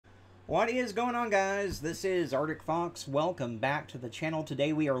What is going on, guys? This is Arctic Fox. Welcome back to the channel.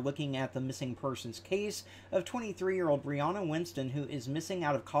 Today we are looking at the missing persons case of 23-year-old Briana Winston, who is missing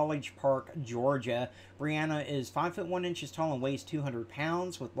out of College Park, Georgia. Briana is 5 foot 1 inches tall and weighs 200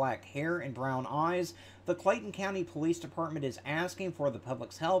 pounds with black hair and brown eyes. The Clayton County Police Department is asking for the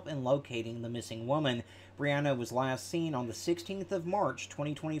public's help in locating the missing woman. Briana was last seen on the 16th of March,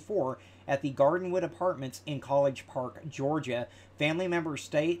 2024 at the Gardenwood Apartments in College Park, Georgia. Family members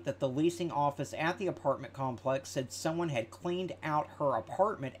state that the leasing office at the apartment complex said someone had cleaned out her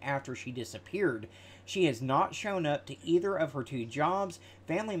apartment after she disappeared. She has not shown up to either of her two jobs.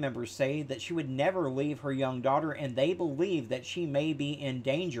 Family members say that she would never leave her young daughter, and they believe that she may be in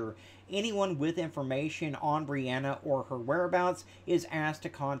danger. Anyone with information on Briana or her whereabouts is asked to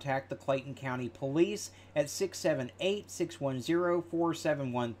contact the Clayton County Police at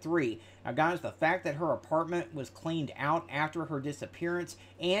 678-610-4713. Now, guys, the fact that her apartment was cleaned out after her disappearance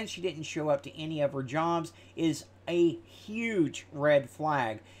and she didn't show up to any of her jobs is a huge red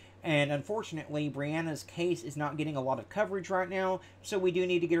flag. And unfortunately, Briana's case is not getting a lot of coverage right now, so we do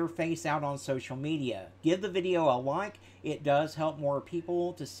need to get her face out on social media. Give the video a like. It does help more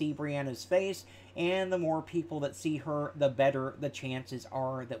people to see Briana's face, and the more people that see her, the better the chances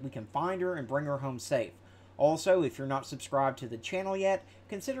are that we can find her and bring her home safe. Also, if you're not subscribed to the channel yet,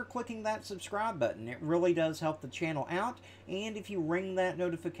 consider clicking that subscribe button. It really does help the channel out, and if you ring that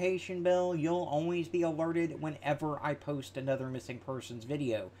notification bell, you'll always be alerted whenever I post another missing persons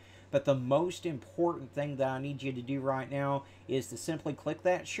video. But the most important thing that I need you to do right now is to simply click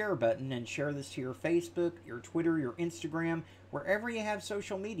that share button and share this to your Facebook, your Twitter, your Instagram, wherever you have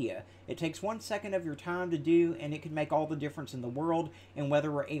social media. It takes 1 second of your time to do, and it can make all the difference in the world in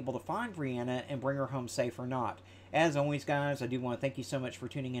whether we're able to find Briana and bring her home safe or not. As always, guys, I do want to thank you so much for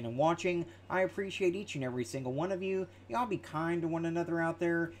tuning in and watching. I appreciate each and every single one of you. Y'all be kind to one another out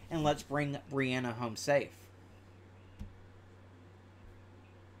there, and let's bring Briana home safe.